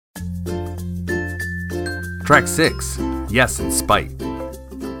Track 6, Yes in Spite.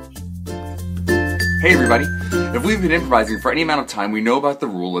 Hey everybody, if we've been improvising for any amount of time, we know about the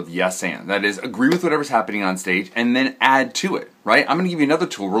rule of yes and. That is, agree with whatever's happening on stage and then add to it, right? I'm going to give you another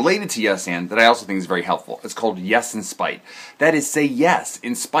tool related to yes and that I also think is very helpful. It's called yes in spite. That is, say yes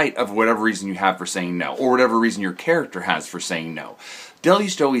in spite of whatever reason you have for saying no, or whatever reason your character has for saying no. Del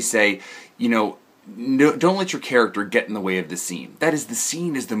used to always say, no, don't let your character get in the way of the scene. That is, the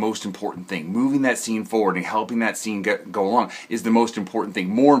scene is the most important thing. Moving that scene forward and helping that scene go along is the most important thing,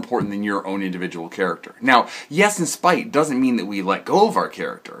 more important than your own individual character. Now, yes in spite doesn't mean that we let go of our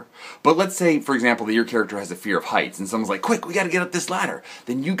character. But let's say, for example, that your character has a fear of heights and someone's like, quick, we got to get up this ladder.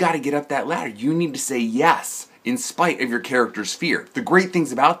 Then you got to get up that ladder. You need to say yes in spite of your character's fear. The great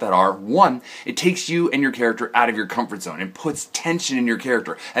things about that are, one, it takes you and your character out of your comfort zone and puts tension in your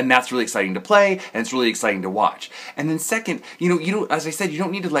character, and that's really exciting to play, and it's really exciting to watch. And then second, as I said, you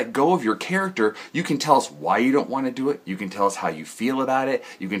don't need to let go of your character. You can tell us why you don't want to do it. You can tell us how you feel about it.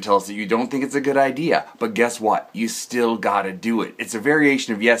 You can tell us that you don't think it's a good idea. But guess what? You still gotta do it. It's a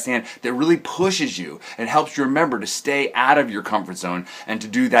variation of yes and that really pushes you and helps you remember to stay out of your comfort zone and to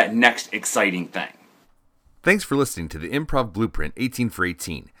do that next exciting thing. Thanks for listening to the Improv Blueprint 18 for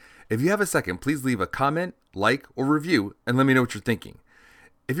 18. If you have a second, please leave a comment, like, or review and let me know what you're thinking.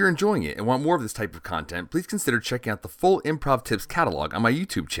 If you're enjoying it and want more of this type of content, please consider checking out the full Improv Tips catalog on my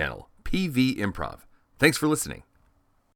YouTube channel, PV Improv. Thanks for listening.